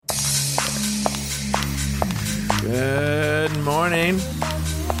Good morning.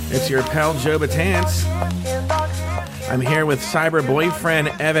 It's your pal Joe Batance. I'm here with cyber boyfriend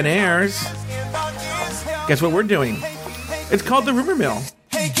Evan Ayers. Guess what we're doing? It's called the Rumor Mill.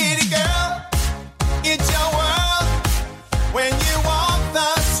 Hey kitty girl, it's your world. When you walk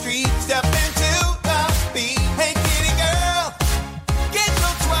the street, step into the beat. Hey kitty girl, get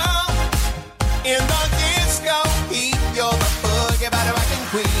your twirl. In the disco heat, you're the boogie body rockin'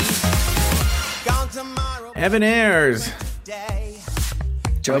 queen. Gone tomorrow. Evan Ayers.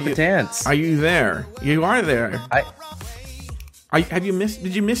 Joe Batance. Are you there? You are there. Did you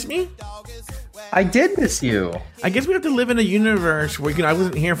miss me? I did miss you. I guess we have to live in a universe where, I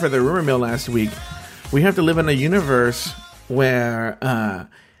wasn't here for the Rumor Mill last week. We have to live in a universe where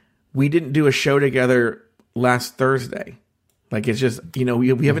we didn't do a show together last Thursday. Like, it's just,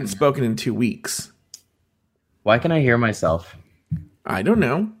 we haven't spoken in 2 weeks. Why can I hear myself? I don't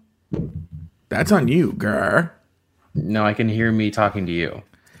know. That's on you, girl. No, I can hear me talking to you.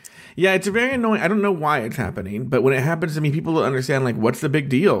 Yeah, it's very annoying. I don't know why it's happening, but when it happens to me, people don't understand, like, what's the big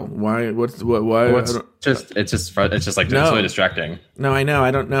deal? Why? It's just really distracting. No, I know.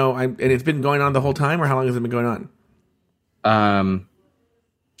 I don't know. And it's been going on the whole time, or how long has it been going on? All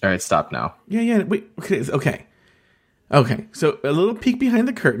right, stop now. Yeah. Wait. Okay. So a little peek behind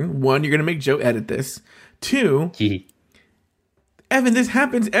the curtain. 1, you're gonna make Joe edit this. 2, Evan, this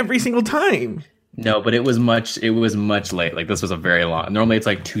happens every single time. No, but it was much late. Like, this was a very long. Normally it's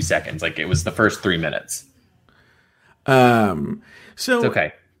like 2 seconds. Like, it was the first 3 minutes. So it's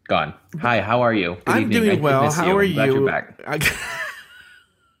okay. Gone. Hi, how are you? Good I'm evening. doing well. How are you? Glad you're back.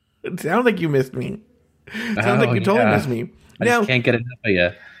 It sounds like you missed me. It sounds like you totally missed me. I just can't get enough of you.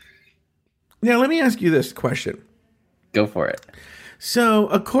 Now, let me ask you this question. Go for it. So,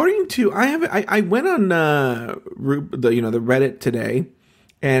 according to I went on the Reddit today,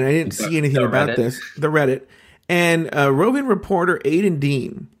 and I didn't see anything about this. The Reddit. And roving reporter Aiden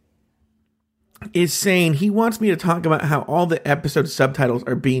Dean is saying he wants me to talk about how all the episode subtitles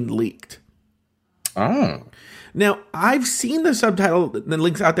are being leaked. Oh. Now, I've seen the subtitle, the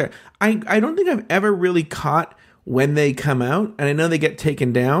links out there. I don't think I've ever really caught when they come out, and I know they get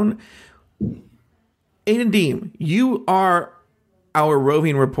taken down. Aiden Dean, you are our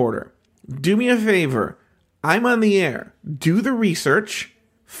roving reporter. Do me a favor. I'm on the air. Do the research.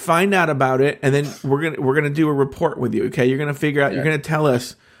 Find out about it, and then we're gonna do a report with you. Okay, you're gonna figure out. Yeah. You're gonna tell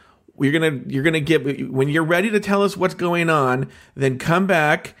us. You're gonna give when you're ready to tell us what's going on. Then come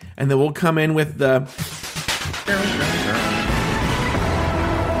back, and then we'll come in with the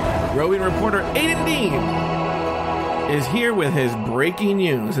roving reporter Aiden Dean is here with his breaking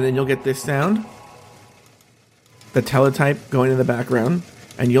news, and then you'll get this sound, the teletype going in the background.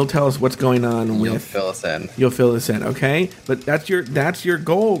 And you'll tell us what's going on with... You'll fill us in. You'll fill us in, okay? But that's your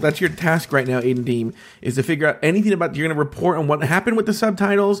goal. That's your task right now, Aiden Dean, is to figure out anything about... You're going to report on what happened with the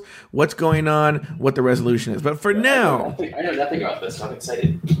subtitles, what's going on, what the resolution is. But for now... I know nothing about this, so I'm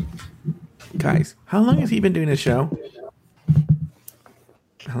excited. Guys, how long has he been doing this show?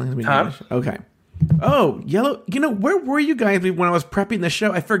 How long has he been doing this show? Okay. Oh, Yellow... where were you guys when I was prepping the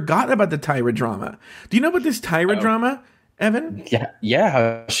show? I forgot about the Tyra drama. Do you know about this Tyra drama? Evan? Yeah.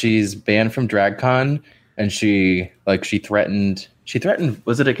 How she's banned from DragCon, and she threatened.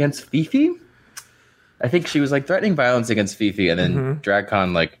 Was it against Fifi? I think she was threatening violence against Fifi, and then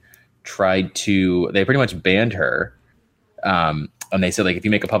DragCon tried to. They pretty much banned her, and they said if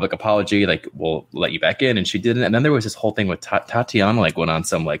you make a public apology, we'll let you back in, and she didn't. And then there was this whole thing with Tatiana went on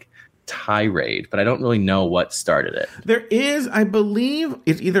some tirade, but I don't really know what started it. There is, I believe,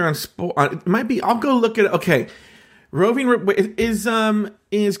 it's either on sport. It might be. I'll go look at it. Okay. Roving is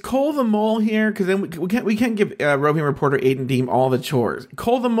Cole the Mole here? Because then we can't give roving reporter Aiden Dean all the chores.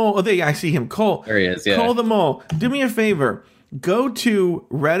 Cole the Mole. Oh, there I see him. Cole. There he is. Yeah. Cole the Mole. Do me a favor. Go to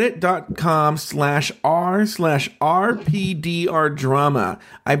reddit.com/r/rpdr drama.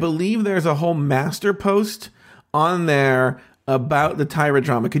 I believe there's a whole master post on there about the Tyra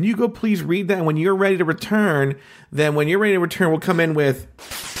drama. Can you go please read that? And when you're ready to return, we'll come in with.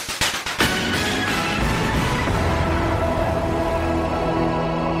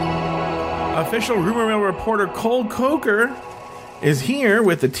 Official Rumor Mill reporter Cole Coker is here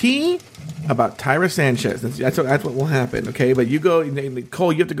with the tea about Tyra Sanchez. That's what will happen, okay? But you go,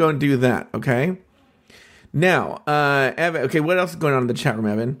 Cole, you have to go and do that, okay? Now, Evan, okay, what else is going on in the chat room,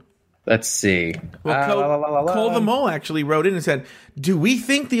 Evan? Let's see. Well, Cole the Mole actually wrote in and said, do we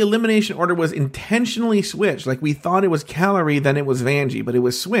think the elimination order was intentionally switched? We thought it was Calorie, then it was Vanjie, but it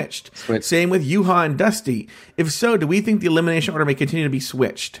was switched. Same with Yuha and Dusty. If so, do we think the elimination order may continue to be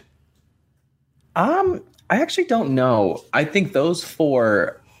switched? I actually don't know. I think those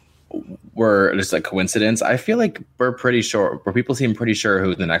 4 were just a coincidence. I feel like we're pretty sure, or people seem pretty sure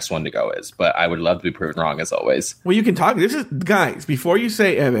who the next one to go is, but I would love to be proven wrong as always. Well, you can talk. This is, guys, before you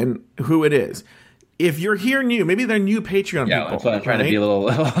say, Evan, who it is, if you're here new, maybe they're new Patreon Yeah, people. that's what I'm trying right? to be a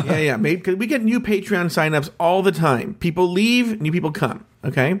little. Yeah. Maybe because we get new Patreon signups all the time. People leave, new people come.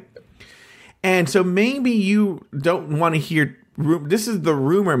 Okay, and so maybe you don't want to hear. This is the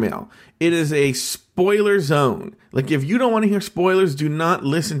rumor mill. It is a spoiler zone. Like if you don't want to hear spoilers, do not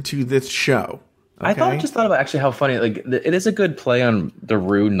listen to this show. Okay? I just thought about actually how funny. Like it is a good play on the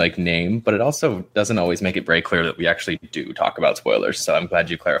Rune like name, but it also doesn't always make it very clear that we actually do talk about spoilers. So I'm glad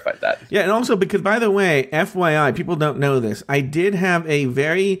you clarified that. Yeah, and also because, by the way, FYI, people don't know this. I did have a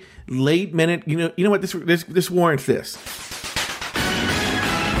very late minute. You know what? This warrants this.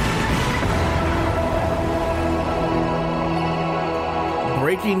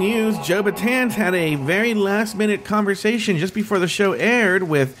 Breaking news: Joe Batanz had a very last minute conversation just before the show aired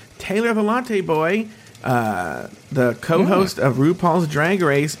with Taylor the Latte Boy, the co-host of RuPaul's Drag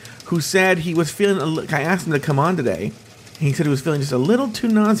Race, who said he was feeling. I asked him to come on today. And he said he was feeling just a little too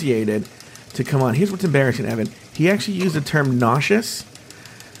nauseated to come on. Here's what's embarrassing, Evan. He actually used the term nauseous.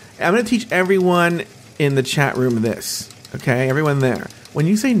 I'm going to teach everyone in the chat room this. Okay, everyone there. When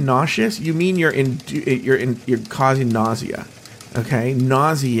you say nauseous, you mean you're causing nausea. Okay,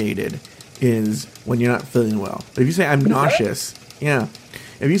 nauseated is when you're not feeling well. But if you say I'm nauseous, yeah.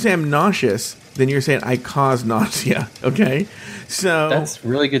 If you say I'm nauseous, then you're saying I cause nausea. Okay, so That's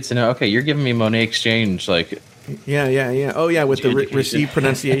really good to know. Okay, you're giving me Monet Exchange like. yeah. Oh yeah, with the Education. received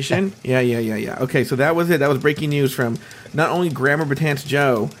pronunciation. Yeah. Okay, so that was it. That was breaking news from not only Grammar Batanz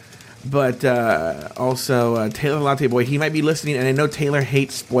Joe, but also Taylor Latte Boy. He might be listening, and I know Taylor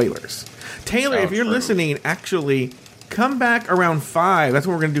hates spoilers. Taylor, if you're true. listening, actually come back around 5. That's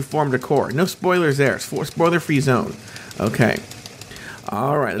when we're going to do Form Decor. No spoilers there. It's spoiler-free zone. Okay.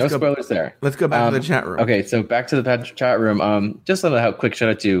 All right. No spoilers there. Let's go back to the chat room. Okay, so back to the chat room. Just a quick shout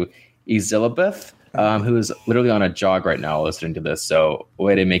out to Elizabeth, who is literally on a jog right now listening to this. So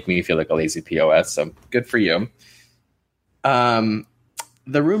way to make me feel like a lazy POS. So good for you. The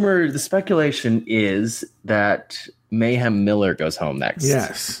speculation is that Mayhem Miller goes home next.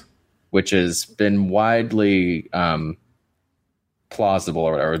 Yes. Which has been widely plausible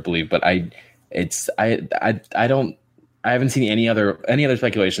or whatever I believe, but I haven't seen any other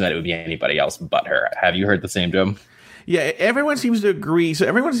speculation that it would be anybody else but her. Have you heard the same, Jim? Yeah, everyone seems to agree. So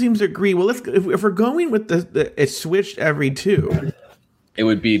everyone seems to agree. Well, if we're going with the it's switched every 2. It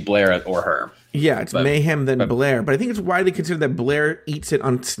would be Blair or her. Yeah, it's Mayhem then Blair. But I think it's widely considered that Blair eats it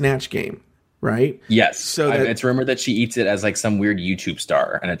on Snatch Game, right? Yes. So it's rumored that she eats it as like some weird YouTube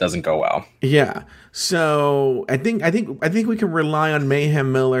star, and it doesn't go well. Yeah. So I think we can rely on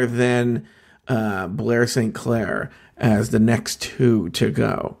Mayhem Miller then Blair St. Clair as the next 2 to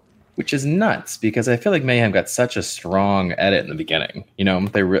go. Which is nuts because I feel like Mayhem got such a strong edit in the beginning. You know,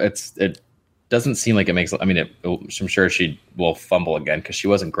 it doesn't seem like it makes. I mean, I'm sure she will fumble again because she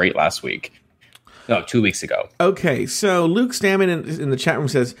wasn't great last week. No, 2 weeks ago. Okay, so Luke Stammen in the chat room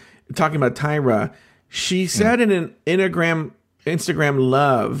says, talking about Tyra, she said in an Instagram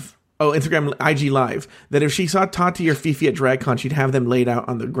IG Live, that if she saw Tati or Fifi at DragCon, she'd have them laid out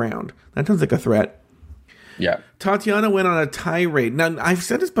on the ground. That sounds like a threat. Yeah. Tatiana went on a tirade. Now, I've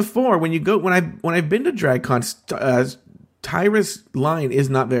said this before. When I've been to DragCon, Tyra's line is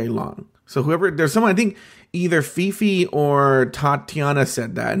not very long. So there's someone, I think either Fifi or Tatiana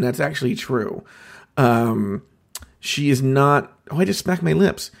said that, and that's actually true. She is not. Oh, I just smacked my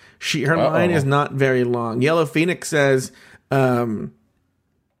lips. Her line is not very long. Yellow Phoenix says that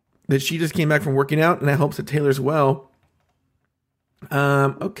she just came back from working out, and I hope that Taylor's well.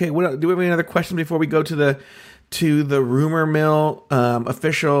 Okay, do we have any other questions before we go to the rumor mill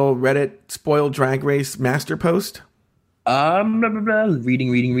official Reddit spoiled Drag Race master post?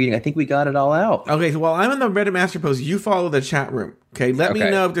 Reading. I think we got it all out. Okay, so while I'm in the Reddit master post, you follow the chat room. Okay, let me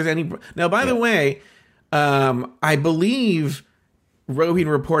know if there's any. Now, by the way, I believe roving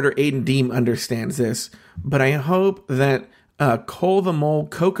reporter Aiden Deem understands this, but I hope that Cole the Mole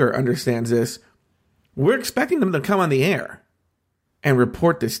Coker understands this. We're expecting them to come on the air and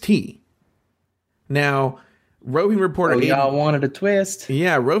report this tea. Now, roving reporter Aiden, y'all wanted a twist.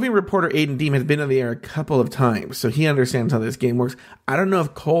 Yeah, roving reporter Aiden Deem has been on the air a couple of times, so he understands how this game works. I don't know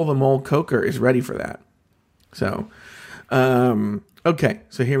if Cole the Mole Coker is ready for that. So, okay,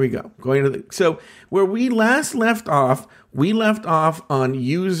 so here we go. So where we last left off on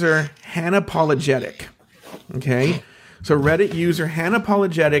user Hannapologetic. Okay, so Reddit user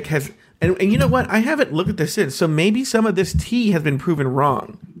Hannapologetic has, and you know what? I haven't looked at this since, so maybe some of this tea has been proven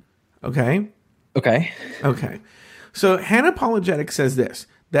wrong. Okay. Okay. So Hannapologetic says this: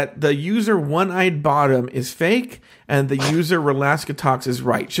 that the user One-Eyed Bottom is fake and the user Relaskatox is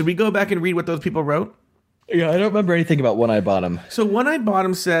right. Should we go back and read what those people wrote? Yeah, I don't remember anything about One-Eyed Bottom. So One-Eyed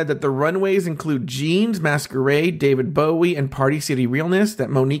Bottom said that the runways include Jeans, Masquerade, David Bowie, and Party City Realness, that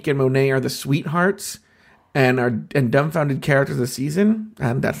Monique and Monet are the sweethearts and dumbfounded characters of the season.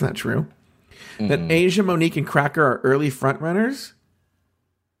 And that's not true. That Asia, Monique, and Cracker are early frontrunners.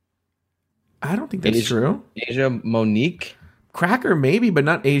 I don't think that's true. Asia, Monique? Cracker maybe, but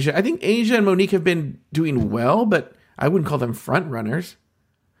not Asia. I think Asia and Monique have been doing well, but I wouldn't call them frontrunners.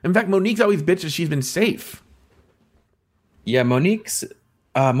 In fact, Monique's always bitched that she's been safe. Yeah, Monique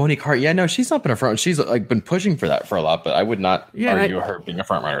Hart. Yeah, no, she's not been a front. She's like been pushing for that for a lot, but I would not argue her being a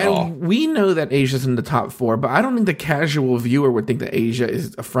front runner at all. We know that Asia's in the top 4, but I don't think the casual viewer would think that Asia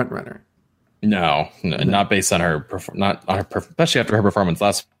is a front runner. No, not based on her, especially after her performance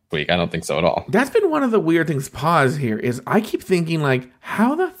last week. I don't think so at all. That's been one of the weird things. Pause here is I keep thinking like,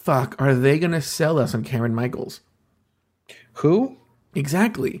 how the fuck are they going to sell us on Karen Michaels? Who?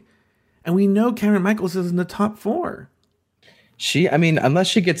 Exactly. And we know Karen Michaels is in the top 4. Unless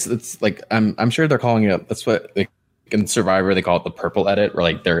she gets, it's like, I'm sure they're calling it, that's what, like, in Survivor, they call it the purple edit, where,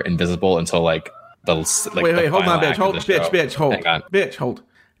 like, they're invisible until, like, the, like, wait, hold on, bitch, hold.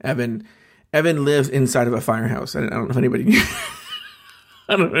 Evan lives inside of a firehouse. I don't know if anybody knew.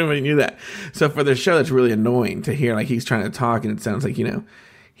 I don't know if anybody knew that. So for the show, that's really annoying to hear, like, he's trying to talk, and it sounds like,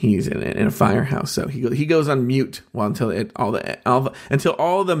 he's in a firehouse. So he goes on mute until all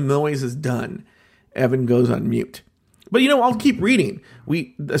the noise is done. Evan goes on mute. But I'll keep reading.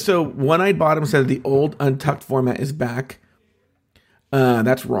 So One-Eyed Bottom said the old Untucked format is back.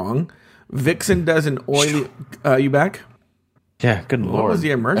 That's wrong. Vixen does an oily. You back? Yeah. Good lord. What was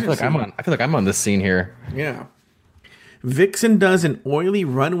the emergency? I feel like I'm on this scene here. Yeah. Vixen does an oily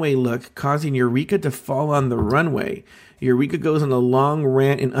runway look, causing Eureka to fall on the runway. Eureka goes on a long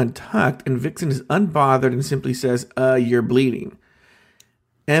rant in Untucked, and Vixen is unbothered and simply says, "You're bleeding."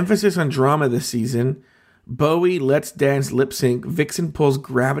 Emphasis on drama this season. Bowie Let's Dance lip sync. Vixen pulls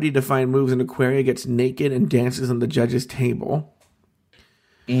gravity-defying moves, and Aquaria gets naked and dances on the judges' table.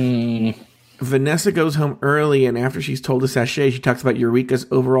 Vanessa goes home early, and after she's told to sashay, she talks about Eureka's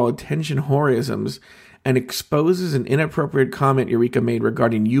overall attention whoreisms and exposes an inappropriate comment Eureka made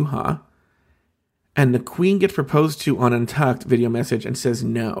regarding Yuha. And the queen gets proposed to on Untucked video message and says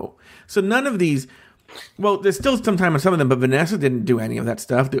no. So none of these... Well, there's still some time on some of them, but Vanessa didn't do any of that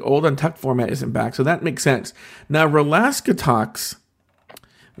stuff. The old Untucked format isn't back, so that makes sense. Now, Relaskatox,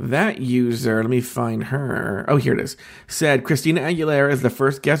 that user, let me find her. Oh, here it is. Said Christina Aguilera is the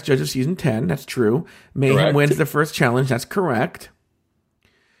first guest judge of season 10. That's true. Mayhem wins the first challenge. That's correct.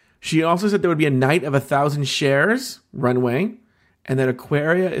 She also said there would be a night of 1,000 shares runway, and that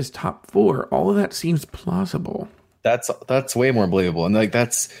Aquaria is top 4. All of that seems plausible. That's way more believable. And like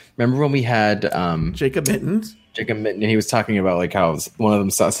remember when we had Jacob Mittens, and he was talking about like how one of them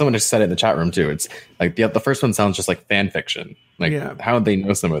someone just said it in the chat room too. It's like the first one sounds just like fan fiction. Like how would they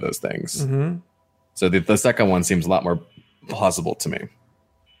know some of those things? Mm-hmm. So the second one seems a lot more plausible to me.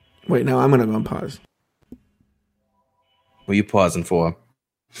 Wait, now I'm gonna go and pause. What are you pausing for?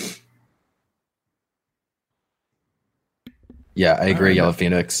 Yeah, I agree. Yellow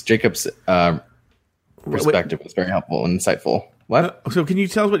Phoenix. Jacob's perspective was very helpful and insightful. What? So can you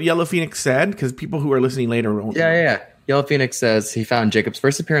tell us what Yellow Phoenix said? Because people who are listening later won't. Yeah. Yellow Phoenix says he found Jacob's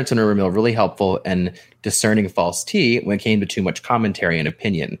first appearance on Rumor Mill really helpful and discerning false tea when it came to too much commentary and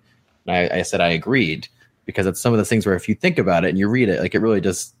opinion. And I said I agreed, because it's some of those things where if you think about it and you read it, like it really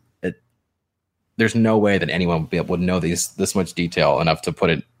just there's no way that anyone would be able to know this much detail enough to put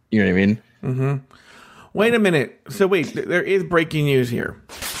it. You know what I mean? Mm-hmm. Wait a minute. So wait, there is breaking news here.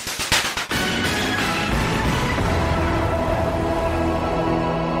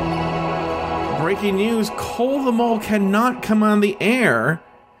 Breaking news, Cole the Mole cannot come on the air,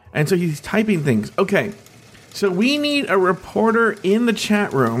 and so he's typing things. Okay, so we need a reporter in the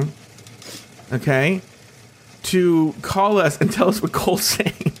chat room, okay, to call us and tell us what Cole's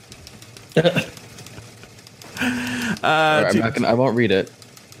saying. I won't read it.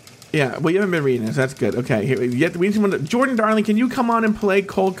 Yeah, well, you haven't been reading this. That's good. Okay, here we need someone. Jordan Darling, can you come on and play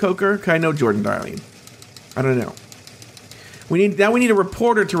Cole Coker? Cause I know Jordan Darling. I don't know. We need a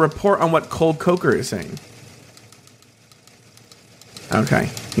reporter to report on what Cole Coker is saying. Okay,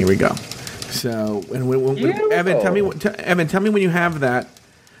 here we go. So, Evan, tell me when you have that.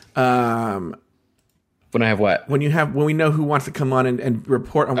 When I have what? When we know who wants to come on and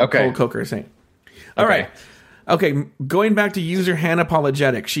report on what Cole Coker is saying. All right. Okay, going back to user Hannah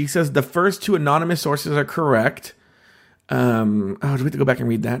Apologetic, she says the first 2 anonymous sources are correct. Do we have to go back and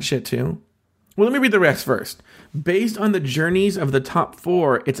read that shit too? Well, let me read the rest first. Based on the journeys of the top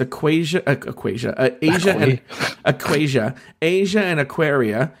 4, it's Asia and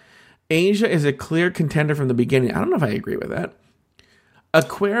Aquaria. Asia is a clear contender from the beginning. I don't know if I agree with that.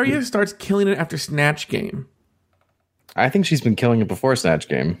 Aquaria starts killing it after Snatch Game. I think she's been killing it before Snatch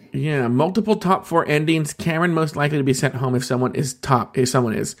Game. Yeah, multiple top 4 endings. Cameron most likely to be sent home if someone is. Top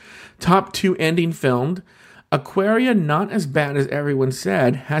 2 ending filmed. Aquaria, not as bad as everyone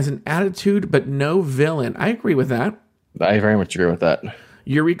said, has an attitude but no villain. I agree with that. I very much agree with that.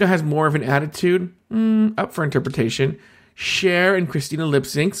 Eureka has more of an attitude. Up for interpretation. Cher and Christina lip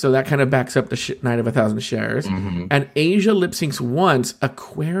sync, so that kind of backs up the Night of 1,000 Shares. And Asia lip syncs once,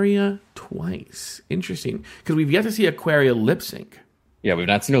 Aquaria twice. Interesting, because we've yet to see Aquaria lip sync. Yeah, we've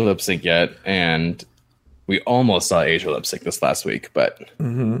not seen a lip sync yet, and we almost saw Asia lip sync this last week, but...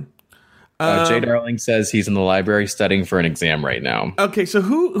 Jay Darling says he's in the library studying for an exam right now. Okay, so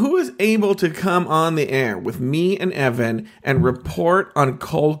who is able to come on the air with me and Evan and report on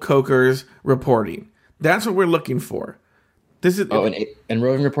Cole Coker's reporting? That's what we're looking for. This is and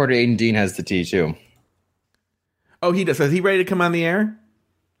roving reporter Aiden Dean has the tea too. Oh, he does. So is he ready to come on the air?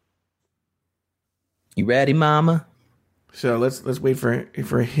 You ready, Mama? So let's wait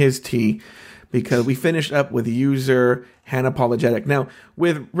for his tea, because we finished up with user Hanapologetic. Now,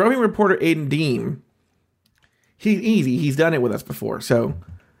 with roving reporter Aiden Dean, he's easy. He's done it with us before. So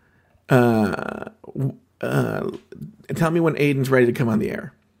tell me when Aiden's ready to come on the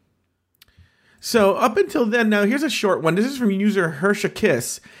air. So up until then, now here's a short one. This is from user Hersha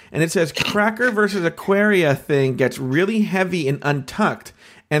Kiss, and it says Cracker versus Aquaria thing gets really heavy and untucked,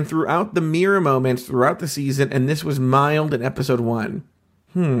 and throughout the mirror moments throughout the season, and this was mild in episode 1.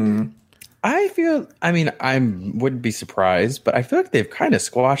 I wouldn't be surprised, but I feel like they've kind of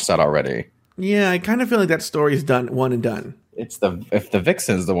squashed that already. Yeah, I kind of feel like that story's done, one and done. If the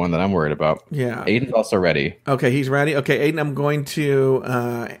Vixen's the one that I'm worried about. Yeah. Aiden's also ready. Okay, he's ready. Okay, Aiden, I'm going to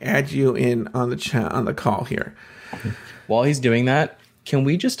add you in on the chat, on the call here. While he's doing that, can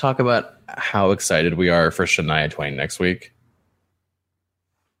we just talk about how excited we are for Shania Twain next week?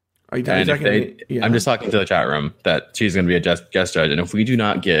 Are you talking? Yeah. I'm just talking to the chat room that she's going to be a guest judge, and if we do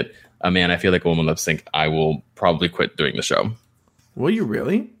not get a Man I Feel Like a Woman lip sync, I will probably quit doing the show. Will you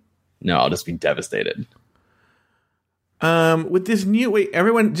really? No, I'll just be devastated. With this new,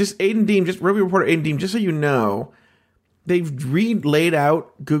 everyone, just Aiden Deem, just Roving Reporter Aiden Deem, just so you know, they've laid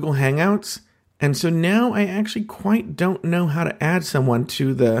out Google Hangouts, and so now I actually quite don't know how to add someone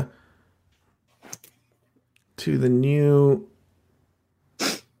to the new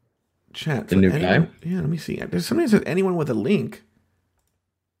chat. The new guy? Yeah, let me see. There's something that says anyone with a link.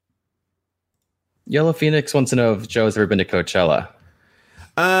 Yellow Phoenix wants to know if Joe has ever been to Coachella.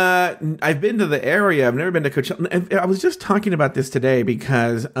 I've been to the area. I've never been to Coachella. I was just talking about this today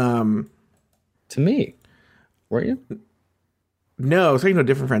because, to me, weren't you? No, I was talking to a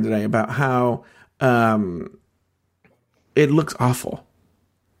different friend today about how, it looks awful.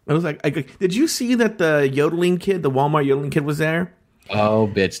 I was like, did you see that the yodeling kid, the Walmart yodeling kid was there?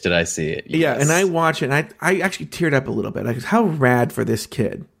 Oh, bitch, did I see it? Yes. Yeah, and I watch it, and I actually teared up a little bit. Like, how rad for this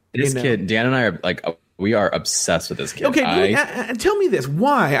kid. This kid, Dan and I are like, we are obsessed with this kid. Okay, tell me this.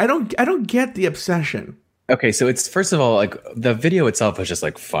 Why? I don't get the obsession. Okay, so it's, first of all, like, the video itself is just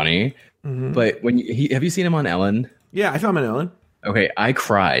like funny. Mm-hmm. But when have you seen him on Ellen? Yeah, I saw him on Ellen. Okay, I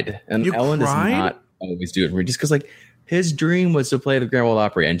cried, and You Ellen cried? does not always do it just because, like, his dream was to play the Grand Ole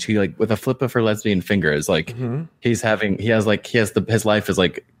Opry, and she, like, with a flip of her lesbian fingers, like, Mm-hmm. his life is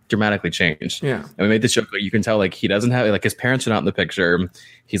like dramatically changed. Yeah. And we made this joke, like, you can tell, like, he doesn't have, like, his parents are not in the picture.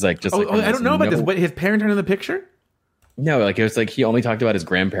 He's like, just like, I don't know about this. Wait, his parents aren't in the picture? No, like, it was like he only talked about his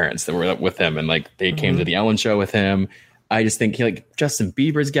grandparents that were with him, and like they came Mm-hmm. to the Ellen show with him. I just think Justin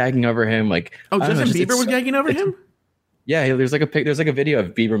Bieber's gagging over him. Like, Justin Bieber was gagging over him? Yeah, there's like a video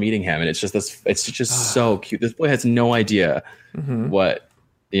of Bieber meeting him, and it's just so cute. This boy has no idea what,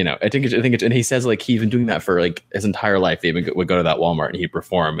 I think and he says, like, he's been doing that for like his entire life. They would go to that Walmart and he'd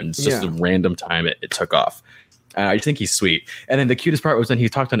perform, and it's just a random time it took off. I just think he's sweet. And then the cutest part was when he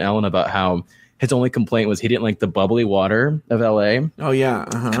talked on Ellen about how his only complaint was he didn't like the bubbly water of LA. Oh yeah,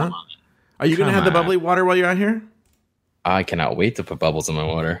 Are you gonna have the bubbly water while you're out here? I cannot wait to put bubbles in my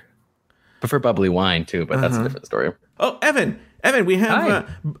water. Prefer bubbly wine too, but that's a different story. Oh, Evan, we have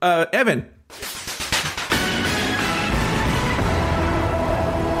Evan.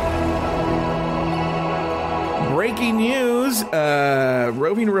 Breaking news: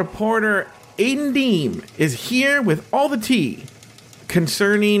 roving reporter Aiden Deem is here with all the tea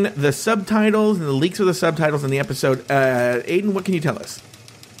concerning the subtitles and the leaks of the subtitles in the episode. Aiden, what can you tell us?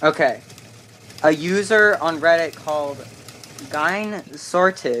 Okay. A user on Reddit called Gyn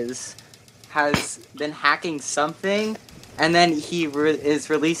Sortiz has been hacking something, and then he is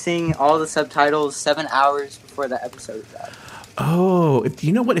releasing all the subtitles 7 hours before the episode is out. Oh,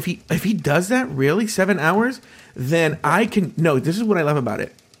 you know what? If he does that, really 7 hours, then I can. No, this is what I love about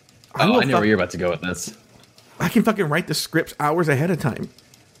it. I know where you're about to go with this. I can fucking write the scripts hours ahead of time.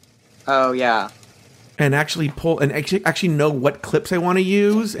 Oh yeah. And actually pull and actually know what clips I want to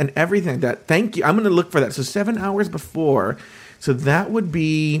use and everything like that. Thank you. I'm going to look for that. So 7 hours before. So that would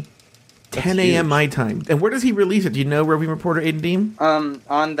be 10 a.m. my time. And where does he release it? Do you know, roving reporter Aiden Deem?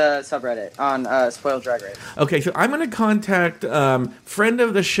 On the subreddit on Spoiled Drag Race. Okay, so I'm going to contact friend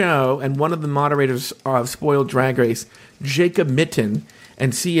of the show and one of the moderators of Spoiled Drag Race, Jacob Mitten,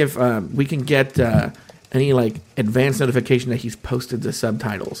 and see if we can get any like advance notification that he's posted the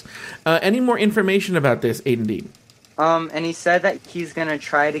subtitles. Any more information about this, Aiden Dean? And he said that he's gonna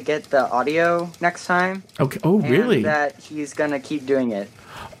try to get the audio next time. Okay. Oh, really? And that he's gonna keep doing it.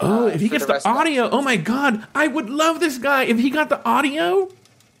 Oh, if he for gets the the rest of the audio, episodes. oh my god, I would love this guy if he got the audio.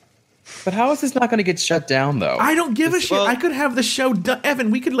 But how is this not going to get shut down, though? I don't give a shit. Well- I could have the show done.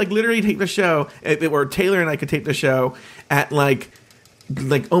 Evan, we could like literally take the show, or Taylor and I could take the show at like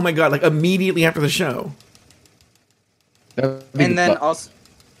oh my god, like immediately after the show. And then also,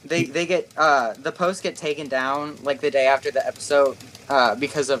 they get the posts get taken down like the day after the episode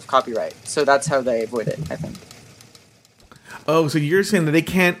because of copyright. So that's how they avoid it, I think. Oh, so you're saying that they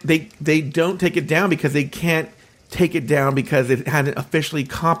can't, they don't take it down because they can't take it down because it hadn't officially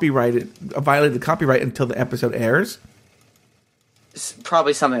violated the copyright until the episode airs?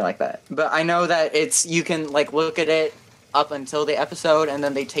 Probably something like that. But I know that you can like look at it up until the episode, and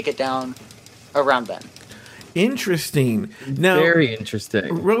then they take it down around then. Interesting. Now, Very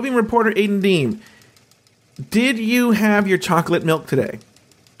interesting. roving reporter Aiden Dean, did you have your chocolate milk today?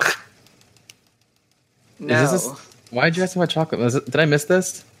 No. Why'd you ask about chocolate? Did I miss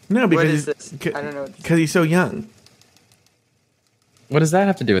this? No, What because is this? I don't know. because he's so young. What does that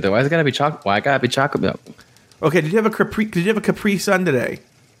have to do with it? Why's it gotta be chocolate? Why gotta be chocolate milk? Okay, did you have a Capri Sun today?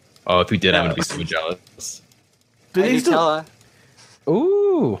 Oh, if we did, I'm gonna be so jealous. Do they still? Nutella.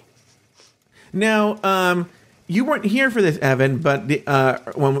 Ooh. Now, you weren't here for this, Evan, but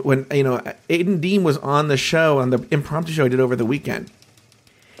when Aiden Dean was on the show, on the impromptu show I did over the weekend,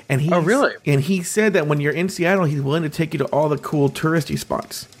 and Oh, really? And he said that when you're in Seattle, he's willing to take you to all the cool touristy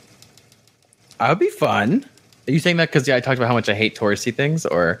spots. That would be fun. Are you saying that because I talked about how much I hate touristy things,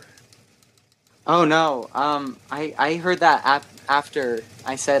 or? Oh no. I heard that after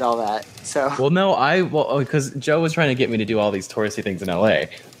I said all that. So Well, no, because Joe was trying to get me to do all these touristy things in LA,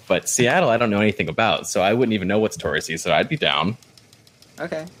 but Seattle I don't know anything about, so I wouldn't even know what's touristy. So I'd be down.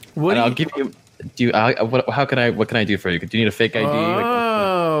 okay. What And do I'll you- give you. What can I do for you? Do you need a fake ID?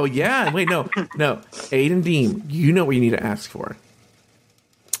 Oh, yeah. Wait, no. Aiden Dean, you know what you need to ask for.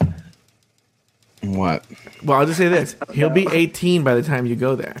 What? Well, I'll just say this. He'll be 18 by the time you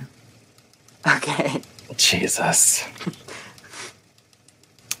go there. Okay. Jesus.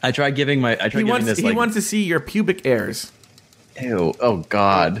 I tried giving He giving wants, this he like. wants to see your pubic hairs. Ew. Oh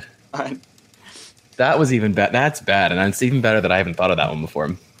God. That was even bad. That's bad, and it's even better that I haven't thought of that one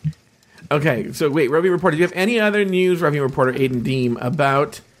before. Okay, so wait, Roving Reporter, do you have any other news, Roving Reporter Aiden Deem,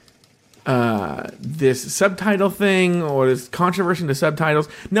 about this subtitle thing or this controversy in the subtitles?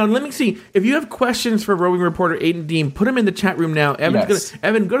 Now, let me see. If you have questions for Roving Reporter Aiden Deem, put them in the chat room now. Yes.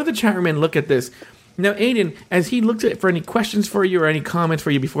 Evan, go to the chat room and look at this. Now, Aiden, as he looks at it for any questions for you or any comments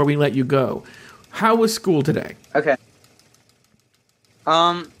for you before we let you go, how was school today? Okay.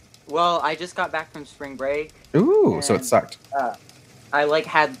 Well, I just got back from spring break. Ooh, so it And- sucked. I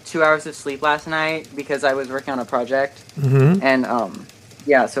had 2 hours of sleep last night because I was working on a project, Mm-hmm. and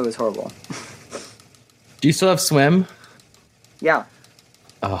yeah, so it was horrible. Do you still have swim? Yeah.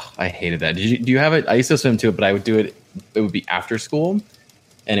 Oh, I hated that. Do you have it? I used to swim too, but I would do it. It would be after school,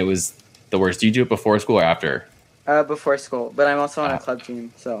 and it was the worst. Do you do it before school or after? Before school, but I'm also on a club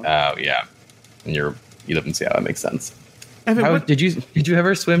team, so Oh yeah, and you live in Seattle. That makes sense. Evan, How, what? did you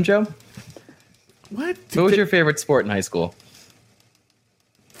ever swim, Joe? What? What was your favorite sport in high school?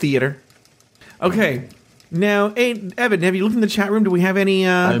 Theater. Okay. Now, hey, Evan, have you looked in the chat room? Do we have any...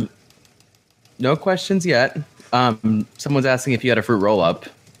 No questions yet. Someone's asking if you had a fruit roll up.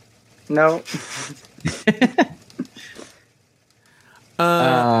 no.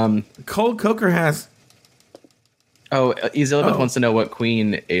 Cole Coker has... Oh, Easy Elizabeth Oh. wants to know what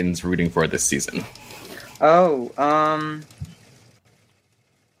queen Aiden's rooting for this season. Oh,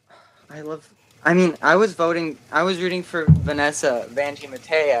 I was rooting for Vanessa Vanjie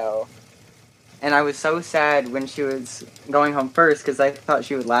Mateo, and I was so sad when she was going home first because I thought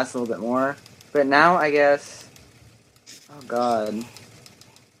she would last a little bit more. But now I guess, oh god,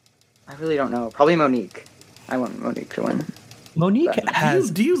 I really don't know. Probably Monique. I want Monique to win. Monique has.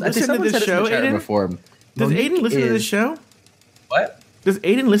 Do you I think listen to someone this said it in show, the chat room Aiden? Before. Does Monique Aiden listen to this is- show? What? Does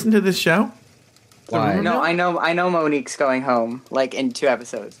Aiden listen to this show? Why? No, I know Monique's going home like in 2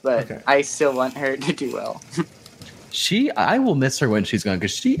 episodes, but Okay. I still want her to do well. I will miss her when she's gone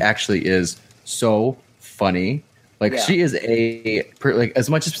because she actually is so funny. Like Yeah. she is like as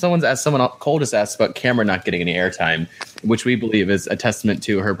much as someone Cole just asked about Cameron not getting any airtime, which we believe is a testament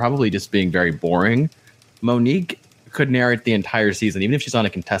to her probably just being very boring. Monique could narrate the entire season, even if she's not a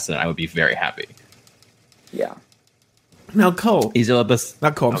contestant. I would be very happy. Yeah. Now, Cole.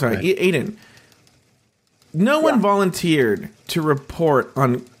 Not Cole, I'm sorry. Okay. Aiden. No one Yeah. volunteered to report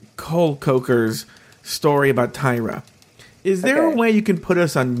on Cole Coker's story about Tyra. Is there a Okay. way you can put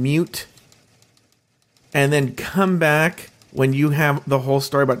us on mute and then come back when you have the whole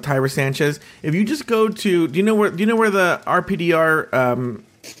story about Tyra Sanchez? If you just go to, do you know where the RPDR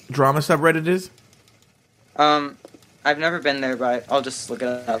drama subreddit is? I've never been there, but I'll just look it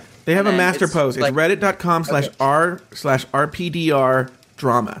up. They have And a then master post. It's like- reddit.com/r/RPDR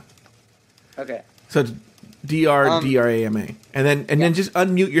drama. Okay. So it's DRAMA. And then just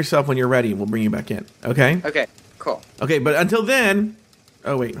unmute yourself when you're ready and we'll bring you back in. Okay? Okay. Cool. Okay, but until then,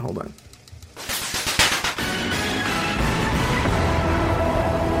 oh wait, hold on.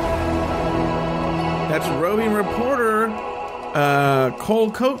 That's roving reporter not Cole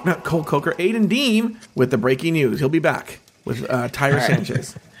Coker, Aiden Deem with the breaking news. He'll be back with Tyra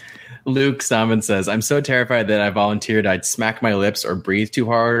Sanchez. Luke Salmon says, I'm so terrified that I volunteered I'd smack my lips or breathe too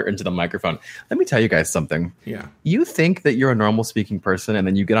hard into the microphone. Let me tell you guys something. Yeah. You think that you're a normal speaking person and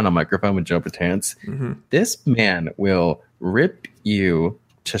then you get on a microphone with Joe Batanz. This man will rip you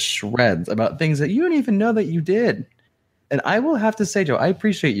to shreds about things that you don't even know that you did. And I will have to say, Joe, I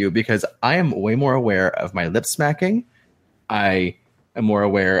appreciate you because I am way more aware of my lip smacking. I am more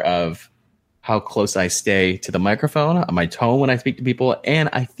aware of how close I stay to the microphone, my tone when I speak to people, and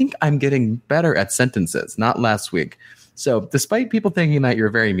I think I'm getting better at sentences, not last week. So despite people thinking that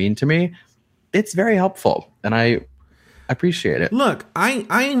you're very mean to me, it's very helpful, and I appreciate it. Look,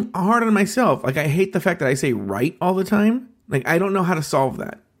 I'm hard on myself. Like, I hate the fact that I say right all the time. Like, I don't know how to solve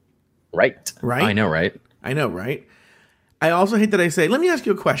that. Right. Right? I know, right? I know, right? I also hate that I say, let me ask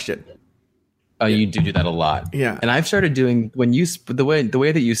you a question. Oh, you do that a lot. Yeah. And I've started doing when you the way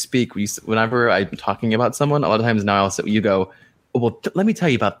that you speak. Whenever I'm talking about someone, a lot of times now you go, oh, well, let me tell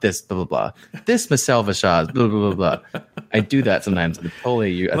you about this, blah blah blah. This Michelle Visage, blah blah blah blah. I do that sometimes. It's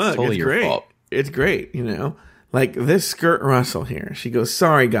totally you. That's Look, totally it's your great. fault. It's great, you know. Like this Skirt Russell here. She goes,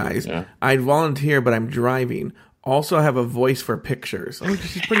 sorry guys, Yeah. I'd volunteer, but I'm driving. Also have a voice for pictures. Oh,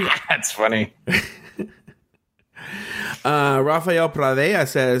 she's pretty. That's funny. Rafael Pradea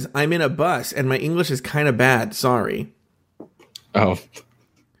says, I'm in a bus and my English is kind of bad. Sorry. Oh,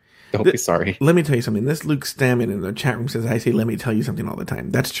 don't be sorry. Let me tell you something. This Luke Stammen in the chat room says, I say, let me tell you something all the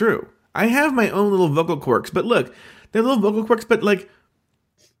time. That's true. I have my own little vocal quirks, but look, they're little vocal quirks, but like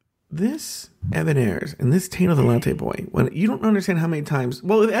this Evan Ayres and this Tano the Latte Boy, when you don't understand how many times,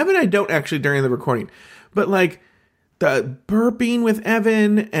 well, with Evan, I don't actually during the recording, but like the burping with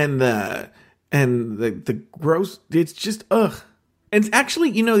Evan and the gross, it's just, ugh. And it's actually,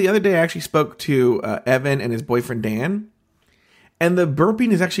 you know, the other day I actually spoke to Evan and his boyfriend Dan, and the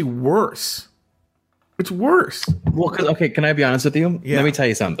burping is actually worse. It's worse. Well, okay, can I be honest with you? Yeah. Let me tell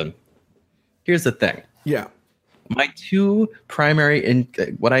you something. Here's the thing. Yeah. My two primary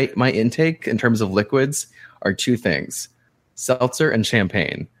my intake in terms of liquids are two things: seltzer and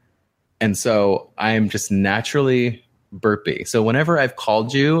champagne. And so I'm just naturally burpy. So whenever I've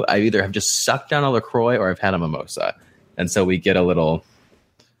called you, I either have just sucked down a LaCroix or I've had a mimosa. And so it gets a little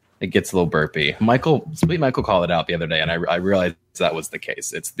burpy. Sweet Michael called it out the other day, and I realized that was the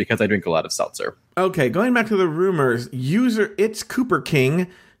case. It's because I drink a lot of seltzer. Okay, going back to the rumors, user It's Cooper King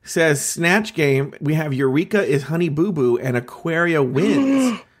says Snatch Game, we have Eureka is Honey Boo Boo and Aquaria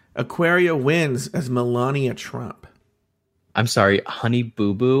wins. Aquaria wins as Melania Trump. I'm sorry, Honey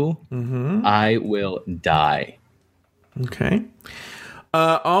Boo Boo. Mm-hmm. I will die. Okay.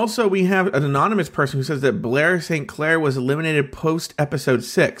 Also, we have an anonymous person who says that Blair St. Clair was eliminated post episode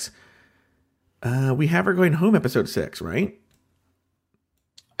 6. We have her going home episode 6, right?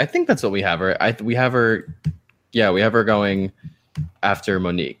 I think that's what we have her. We have her going after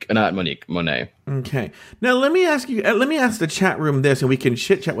Monet. Okay. Now let me ask the chat room this, and we can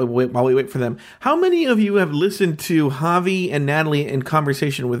chit chat while we wait for them. How many of you have listened to Javi and Natalie in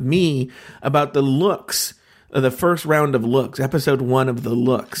conversation with me about the looks, the first round of looks, episode 1 of the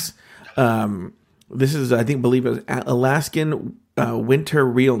looks? This is, believe it was Alaskan winter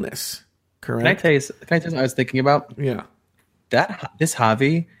realness. Correct. Can I tell you what I was thinking about? Yeah. this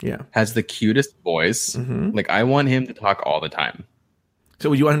Javi Yeah. has the cutest voice. Like I want him to talk all the time. So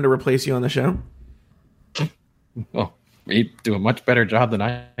would you want him to replace you on the show? Oh, he'd do a much better job than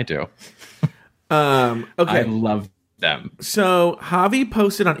I do. Okay. I love them. So Javi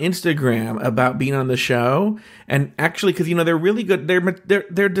posted on Instagram about being on the show, and actually, because they're really good.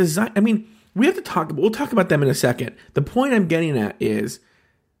 Their design. I mean, we have to talk. We'll talk about them in a second. The point I'm getting at is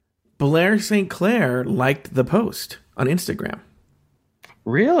Blair St. Clair liked the post on Instagram.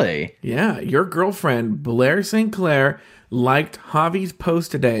 Really? Yeah, your girlfriend Blair St. Clair liked Javi's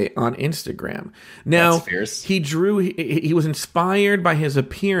post today on Instagram. Now, That's fierce. he was inspired by his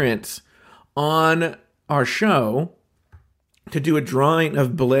appearance on our show to do a drawing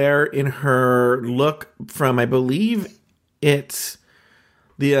of Blair in her look from, I believe it's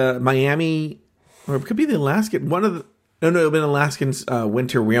the Miami, or it could be the Alaskan, it would have been Alaskan's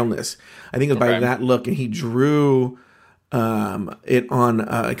winter realness. I think it was by that look, and he drew it on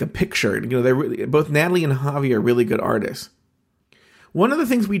like a picture. They're both Natalie and Javi are really good artists. One of the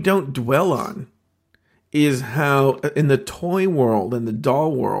things we don't dwell on is how in the toy world and the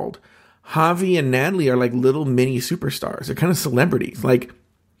doll world, Javi and Natalie are like little mini superstars. They're kind of celebrities. Like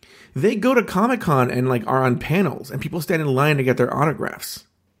they go to Comic-Con and like are on panels, and people stand in line to get their autographs.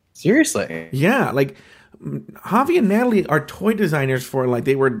 Seriously? Yeah, like Javi and Natalie are toy designers for, like,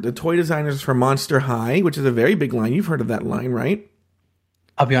 they were the toy designers for Monster High, which is a very big line. You've heard of that line, right?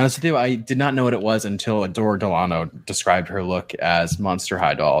 I'll be honest with you, I did not know what it was until Adora Delano described her look as Monster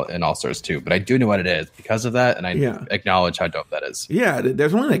High doll in All Stars 2, but I do know what it is because of that, and I acknowledge how dope that is. Yeah,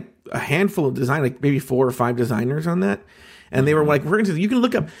 there's only like a handful of design, like maybe 4 or 5 designers on that, and they were like, for instance, you can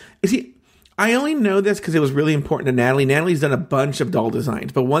look up. I only know this because it was really important to Natalie. Natalie's done a bunch of doll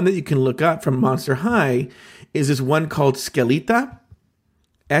designs, but one that you can look up from Monster High is this one called Skelita,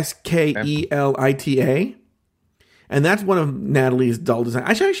 Skelita, and that's one of Natalie's doll designs.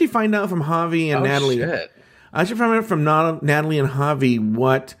 I should actually find out from Javi and Natalie. Shit. I should find out from Natalie and Javi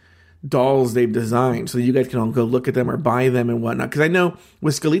what dolls they've designed, so you guys can all go look at them or buy them and whatnot. Because I know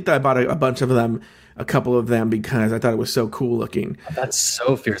with Skelita, I bought a bunch of them. A couple of them because I thought it was so cool looking. That's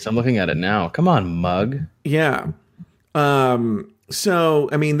so fierce. I'm looking at it now. Come on, mug. Yeah. So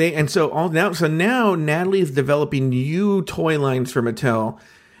I mean so now Natalie is developing new toy lines for Mattel,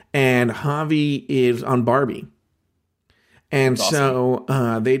 and Javi is on Barbie. And That's so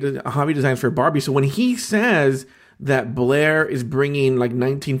Javi designs for Barbie. So when he says that Blair is bringing like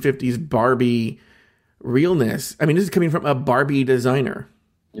 1950s Barbie realness, I mean this is coming from a Barbie designer.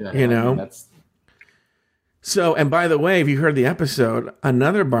 Yeah, you know. that's. So, and by the way, if you heard the episode,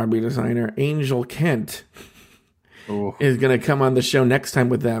 another Barbie designer, Angel Kent, is going to come on the show next time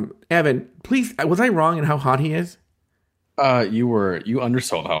with them. Evan, please, was I wrong in how hot he is? You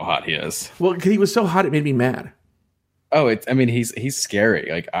undersold how hot he is. Well, because he was so hot, it made me mad. Oh, he's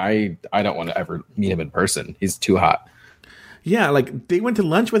scary. Like I don't want to ever meet him in person. He's too hot. Yeah, like they went to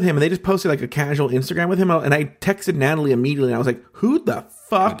lunch with him and they just posted like a casual Instagram with him, and I texted Natalie immediately and I was like, "Who the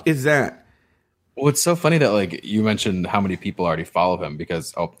fuck is that?" Well, it's so funny that like you mentioned how many people already follow him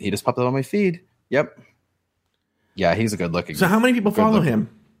because he just popped up on my feed. Yep. Yeah, he's a good looking. So how many people follow him?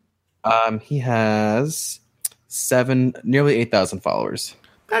 He has nearly 8,000 followers.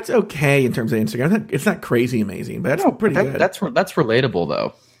 That's okay in terms of Instagram. It's not crazy amazing, but that's pretty good. That's relatable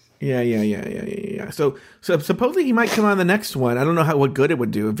though. Yeah. So supposedly he might come on the next one. I don't know what good it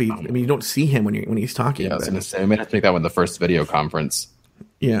would do if you don't see him when he's talking. Yeah, I was gonna say, I may have to make that one the first video conference.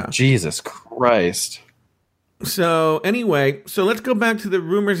 Yeah. Jesus Christ. So anyway, let's go back to the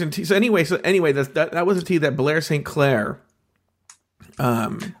rumors and tea. So anyway, that was a tea that Blair St. Clair. I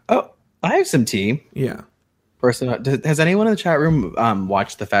have some tea. Yeah. Has anyone in the chat room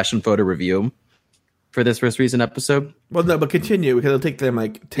watched the fashion photo review for this first recent episode? Well, no, but continue because it'll take them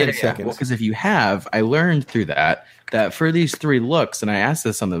like 10 seconds. Well, because if you have, I learned through that for these 3 looks, and I asked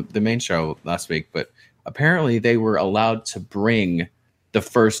this on the main show last week, but apparently they were allowed to bring the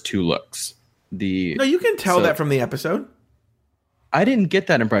first 2 looks. No, you can tell that from the episode. I didn't get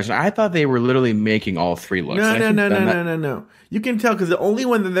that impression. I thought they were literally making all 3 looks. No. You can tell because the only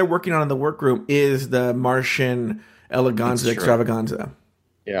one that they're working on in the workroom is the Martian Eleganza Extravaganza.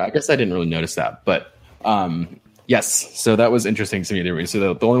 Yeah, I guess I didn't really notice that, but yes. So that was interesting to me.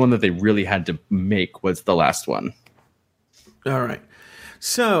 So the only one that they really had to make was the last one. All right.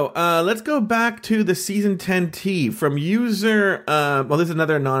 So let's go back to the season 10 tea from user. This is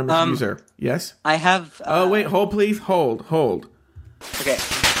another anonymous user. Yes, I have. Wait, hold, please, hold. Okay.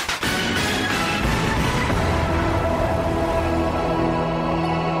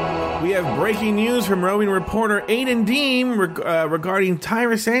 We have breaking news from roving reporter Aiden Deem regarding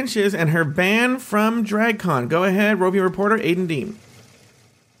Tyra Sanchez and her ban from DragCon. Go ahead, roving reporter Aiden Deem.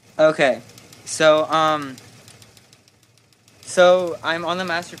 Okay, so I'm on the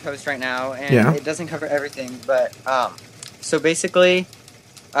master post right now, and it doesn't cover everything, but so basically,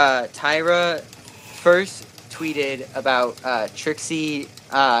 Tyra first tweeted about Trixie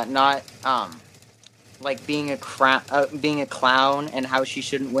not like being a clown and how she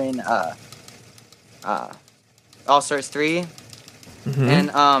shouldn't win All Stars 3, and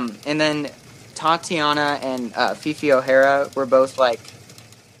then Tatiana and Fifi O'Hara were both like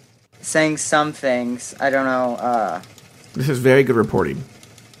saying some things. I don't know. This is very good reporting.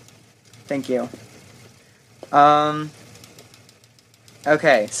 Thank you.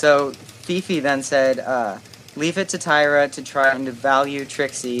 Okay, so Fifi then said, leave it to Tyra to try and devalue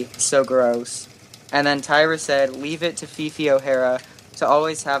Trixie, so gross. And then Tyra said, leave it to Fifi O'Hara to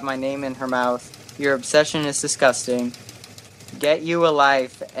always have my name in her mouth. Your obsession is disgusting. Get you a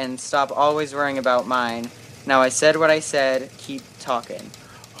life and stop always worrying about mine. Now I said what I said, keep talking.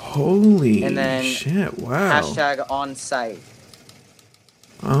 Holy and then shit, wow. Hashtag on site.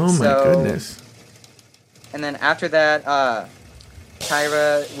 Oh my goodness. And then after that,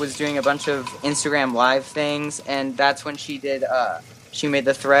 Tyra was doing a bunch of Instagram live things, and that's when she did, she made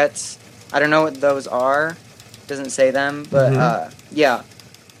the threats. I don't know what those are. Doesn't say them, but, yeah.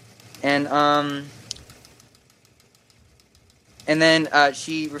 And then,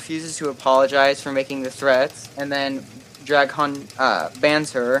 she refuses to apologize for making the threats, and then DragCon,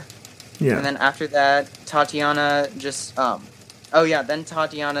 bans her. Yeah. And then after that, Tatiana just, then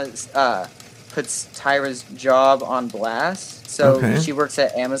Tatiana, puts Tyra's job on blast. So she works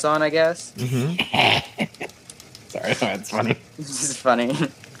at Amazon, I guess. Sorry, that's funny. This is funny.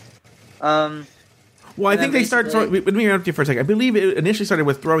 Well, I think they start. Let me interrupt you for a second. I believe it initially started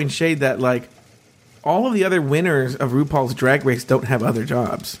with throwing shade that like all of the other winners of RuPaul's Drag Race don't have other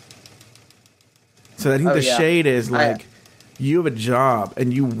jobs. So I think the shade is like you have a job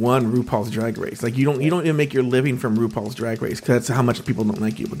and you won RuPaul's Drag Race. Like you don't even make your living from RuPaul's Drag Race because that's how much people don't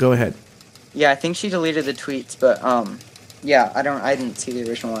like you. But go ahead. Yeah, I think she deleted the tweets, but I didn't see the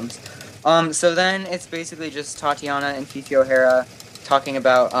original ones. So then it's basically just Tatiana and Fifi O'Hara talking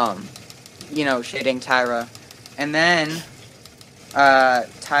about shading Tyra. And then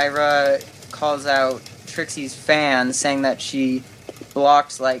Tyra calls out Trixie's fans, saying that she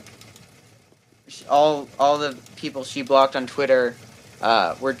blocked all the people she blocked on Twitter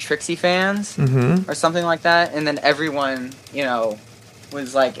were Trixie fans or something like that. And then everyone,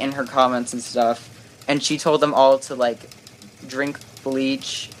 was like in her comments and stuff, and she told them all to like drink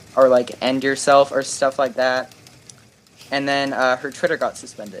bleach or like end yourself or stuff like that. And then her Twitter got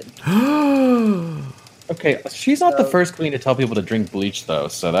suspended. Okay, she's not the first queen to tell people to drink bleach though,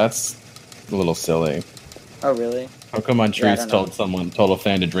 so that's a little silly. Oh really? How come Montrese told a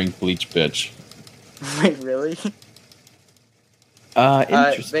fan to drink bleach, bitch? Wait, really?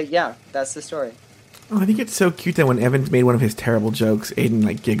 Interesting. But yeah, that's the story. Oh, I think it's so cute that when Evans made one of his terrible jokes, Aiden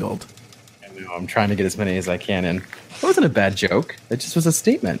like giggled. I know, I'm trying to get as many as I can in. It wasn't a bad joke. It just was a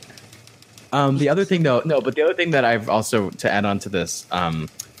statement. The other thing that I've also to add on to this,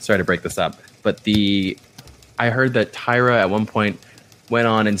 sorry to break this up, but I heard that Tyra at one point went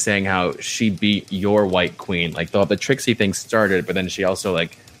on and saying how she beat your white queen. Like the Trixie thing started, but then she also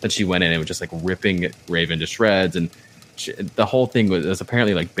then she went in and was just like ripping Raven to shreds, and the whole thing was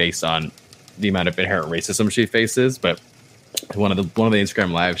apparently like based on the amount of inherent racism she faces. But one of the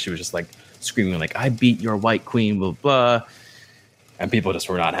Instagram lives, she was just like screaming like, "I beat your white queen," blah blah, and people just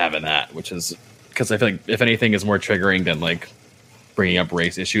were not having that. Which is because I feel like if anything is more triggering than like bringing up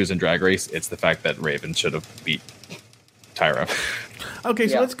race issues in Drag Race, it's the fact that Raven should have beat Tyra. Okay,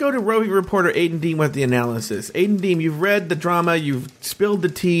 so let's go to roving reporter Aiden Deem with the analysis. Aiden Deem, you've read the drama, you've spilled the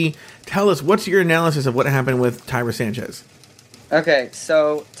tea. Tell us, what's your analysis of what happened with Tyra Sanchez? Okay,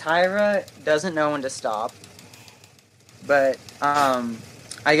 so Tyra doesn't know when to stop, but I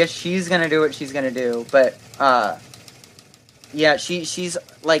guess she's gonna do what she's gonna do. But she's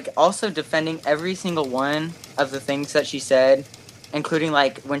like also defending every single one of the things that she said, including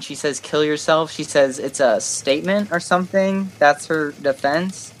like when she says "kill yourself," she says it's a statement or something. That's her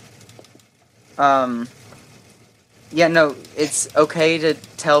defense. It's okay to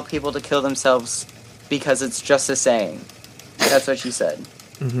tell people to kill themselves because it's just a saying. That's what she said.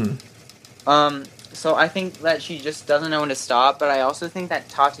 So I think that she just doesn't know when to stop, but I also think that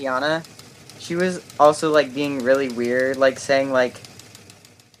Tatiana, she was also like being really weird, like saying like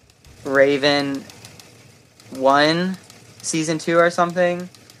Raven won season 2 or something.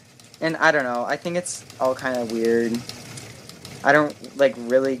 And I don't know, I think it's all kind of weird. I don't like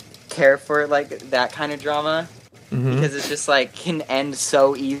really care for like that kind of drama because it's just like can end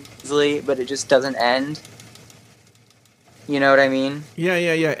so easily, but it just doesn't end. You know what I mean? Yeah.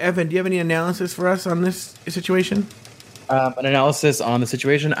 Evan, do you have any analysis for us on this situation? An analysis on the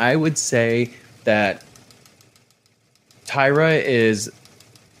situation, I would say that Tyra is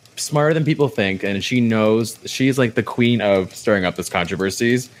smarter than people think, and she knows she's like the queen of stirring up this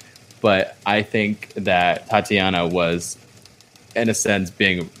controversies. But I think that Tatiana was, in a sense,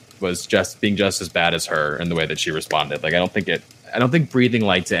 being just as bad as her in the way that she responded. Like I don't think breathing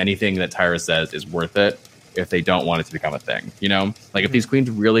light to anything that Tyra says is worth it if they don't want it to become a thing. You know, like if these queens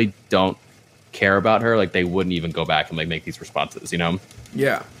really don't care about her, like they wouldn't even go back and like make these responses. You know?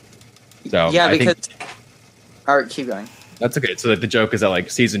 Yeah. So Yeah, I because. think All right, keep going. that's okay. So like, the joke is that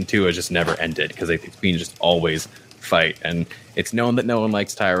like season 2 has just never ended because like these queens just always fight, and it's known that no one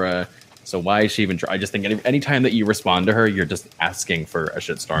likes Tyra. So why is she even try? I just think any time that you respond to her, you're just asking for a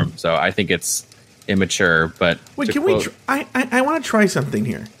shitstorm. So I think it's immature. But Wait, to can quote- I want to try something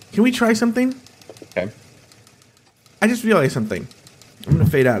here. Can we try something? Okay. I just realized something. I'm gonna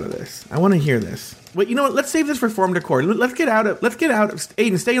fade out of this. I want to hear this. Wait, you know what? Let's save this for form decor. Let's get out of.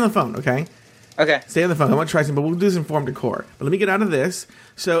 Aiden, stay on the phone, okay? Okay. Stay on the phone. I want to try something, but we'll do this in form decor. But let me get out of this.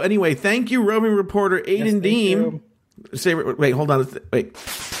 So anyway, thank you, roving reporter Aiden Deem. Wait, hold on. Wait.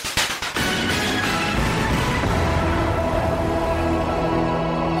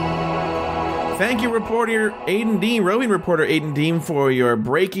 Thank you, reporter Aiden Deem, roving reporter Aiden Deem, for your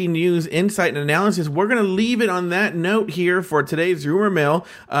breaking news, insight, and analysis. We're going to leave it on that note here for today's rumor mill.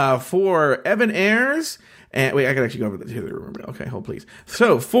 For Evan Ayres, and wait, I can actually go over to the rumor mill. Okay, hold please.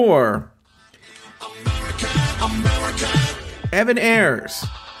 So for Evan Ayres,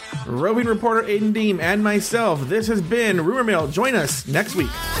 roving reporter Aiden Deem, and myself, this has been Rumor Mill. Join us next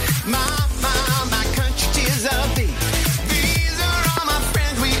week. My